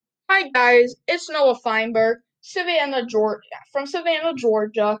Hi guys, it's Noah Feinberg, Savannah, Georgia, from Savannah,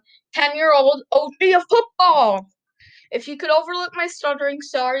 Georgia, 10-year-old OG of football. If you could overlook my stuttering,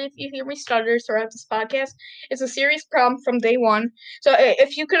 sorry if you hear me stutter throughout this podcast. It's a serious problem from day one. So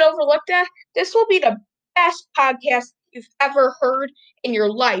if you could overlook that, this will be the best podcast you've ever heard in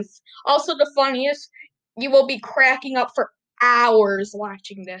your life. Also, the funniest, you will be cracking up for hours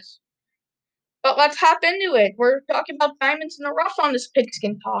watching this. But let's hop into it. We're talking about diamonds in the rough on this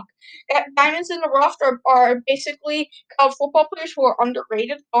pigskin talk. Diamonds in the rough are basically college football players who are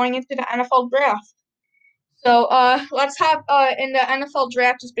underrated going into the NFL draft. So let's hop in the NFL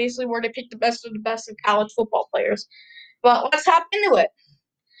draft is basically where they pick the best of the best of college football players. But let's hop into it.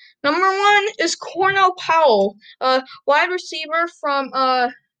 Number one is Cornell Powell, wide receiver from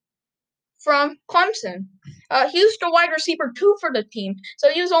Clemson. He was the wide receiver 2 for the team, so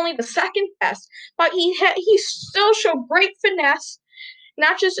he was only the second best. But he still showed great finesse,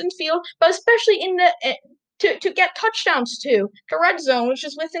 not just in field, but especially in the to get touchdowns too. The red zone, which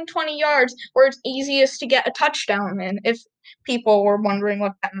is within 20 yards, where it's easiest to get a touchdown in. If people were wondering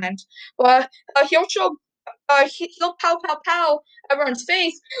what that meant, but he'll show. He'll pow everyone's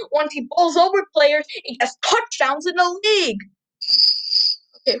face once he bowls over players. He gets touchdowns in the league.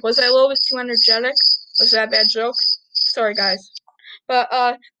 Okay, was I a little bit too energetic? Was that a bad joke? Sorry, guys. But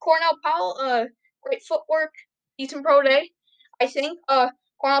Cornell Powell, great footwork, decent pro day. I think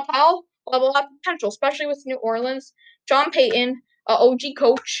Cornell Powell will have a lot of potential, especially with New Orleans. John Payton, OG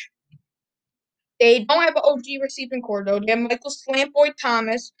coach. They don't have an OG receiving core though. They have Michael Slant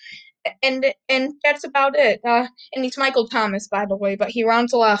Thomas, and that's about it. And he's Michael Thomas, by the way, but he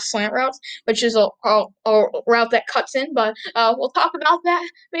runs a lot of slant routes, which is a route that cuts in. But we'll talk about that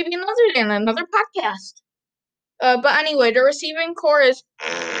maybe another day in another podcast. But anyway, the receiving core is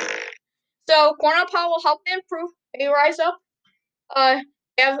so Cornell Powell will help them improve. They rise up.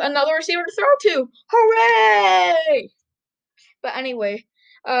 They have another receiver to throw to. Hooray! But anyway,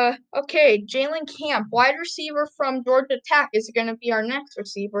 okay, Jalen Camp, wide receiver from Georgia Tech, is going to be our next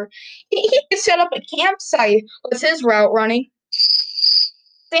receiver. He can set up a campsite with his route running.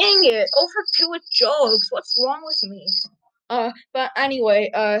 Dang it, over 2 with Jogs. What's wrong with me? But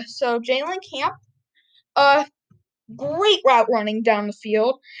anyway, so Jalen Camp, great route running down the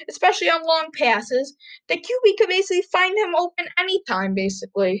field, especially on long passes. The QB could basically find him open anytime,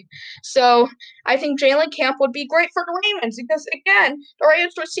 basically. So I think Jalen Camp would be great for the Ravens because, again, the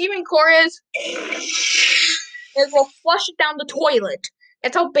Ravens receiving core will flush it down the toilet.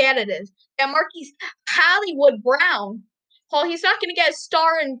 That's how bad it is. And Marquise Hollywood Brown. Well, he's not going to get a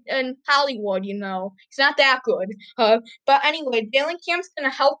star in Hollywood, you know. He's not that good. But anyway, Jalen Camp's going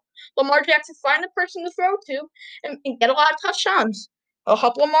to help Lamar Jackson find a person to throw to and get a lot of touchdowns. It'll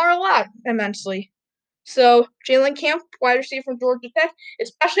help Lamar a lot immensely. So Jalen Camp, wide receiver from Georgia Tech,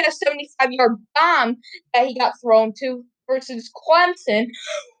 especially a 75-yard bomb that he got thrown to versus Clemson.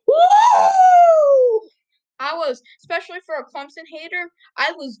 Woo! I was, especially for a Clemson hater,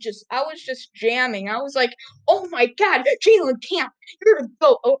 I was just jamming. I was like, oh my God, Jalen Camp, you're the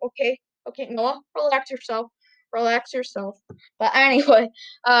GOAT. Oh, okay, Noah, relax yourself. But anyway,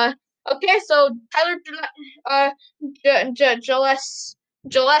 okay, so Tyler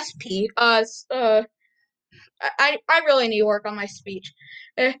Gillespie, I really need to work on my speech.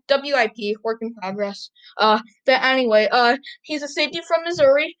 WIP, work in progress. But anyway, he's a safety from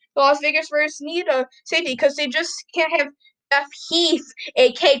Missouri. The Las Vegas Raiders need a safety because they just can't have Jeff Heath,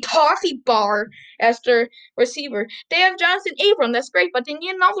 aka Toffee Bar, as their receiver. They have Jonathan Abram, that's great, but they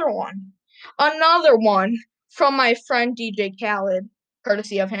need another one. Another one from my friend DJ Khaled,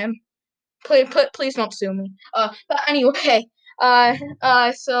 courtesy of him. Please don't sue me. But anyway,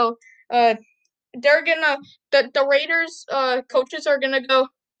 so they're gonna the Raiders coaches are gonna go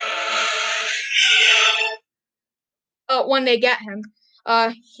when they get him.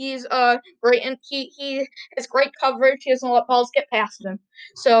 He's great and he has great coverage. He doesn't let balls get past him.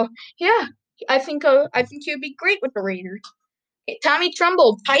 So yeah, I think he would be great with the Raiders. Tommy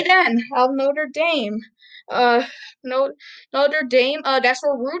Tremble, tight end of Notre Dame. Notre Dame. That's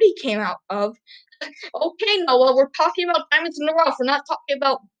where Rudy came out of. Okay, Noah, we're talking about diamonds in the rough. We're not talking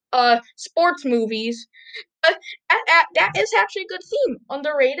about sports movies. But that is actually a good theme.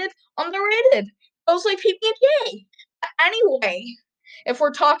 Underrated. Goes like PB&J. Anyway, if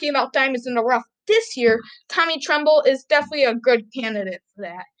we're talking about diamonds in the rough this year, Tommy Tremble is definitely a good candidate for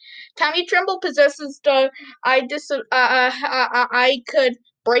that. Tommy Tremble possesses the I could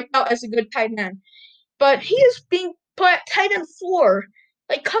break out as a good tight end, but he is being put at tight end 4.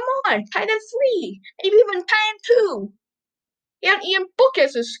 Like, come on, tight end 3, maybe even tight end 2. Yeah, Ian Book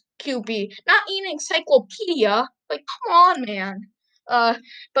as his QB, not Ian Encyclopedia. Like, come on, man.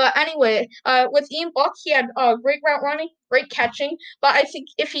 But anyway, with Ian Buck, he had great route running, great catching. But I think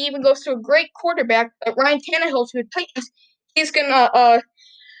if he even goes to a great quarterback, Ryan Tannehill to the Titans, he's gonna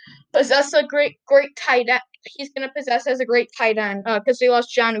possess a great tight end. He's gonna possess as a great tight end because they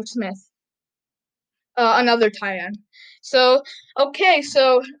lost Jonnu Smith, another tight end. So okay,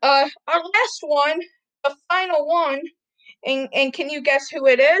 so our last one, the final one, and can you guess who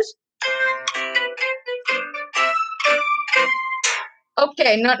it is?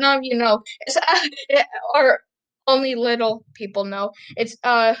 Okay, none of you know. It's or only little people know. It's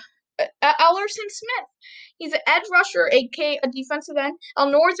Ellerson Smith. He's an edge rusher, aka a defensive end,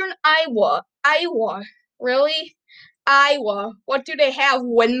 on Northern Iowa. Iowa, really? Iowa. What do they have?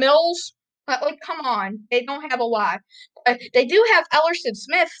 Windmills? Like, come on, they don't have a lot. They do have Ellerson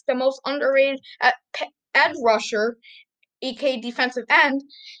Smith, the most underrated edge rusher, aka defensive end,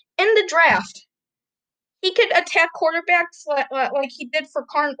 in the draft. He could attack quarterbacks like he did for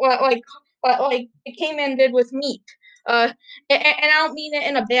like it came and did with Meek. And I don't mean it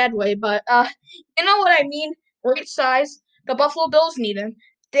in a bad way, but you know what I mean. Great size. The Buffalo Bills need him.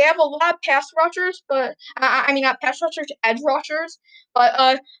 They have a lot of pass rushers, but I mean not pass rushers, edge rushers. But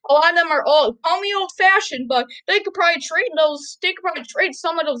a lot of them are call me old fashioned, but they could probably trade those. They could probably trade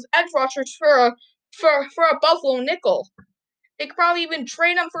some of those edge rushers for a Buffalo nickel. They could probably even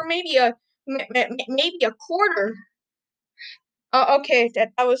trade them for maybe a quarter. Okay,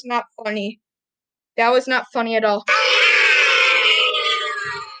 that was not funny. That was not funny at all.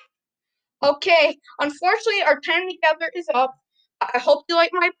 Okay, unfortunately, our time together is up. I hope you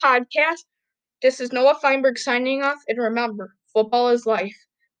like my podcast. This is Noah Feinberg signing off, and remember, football is life.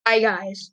 Bye, guys.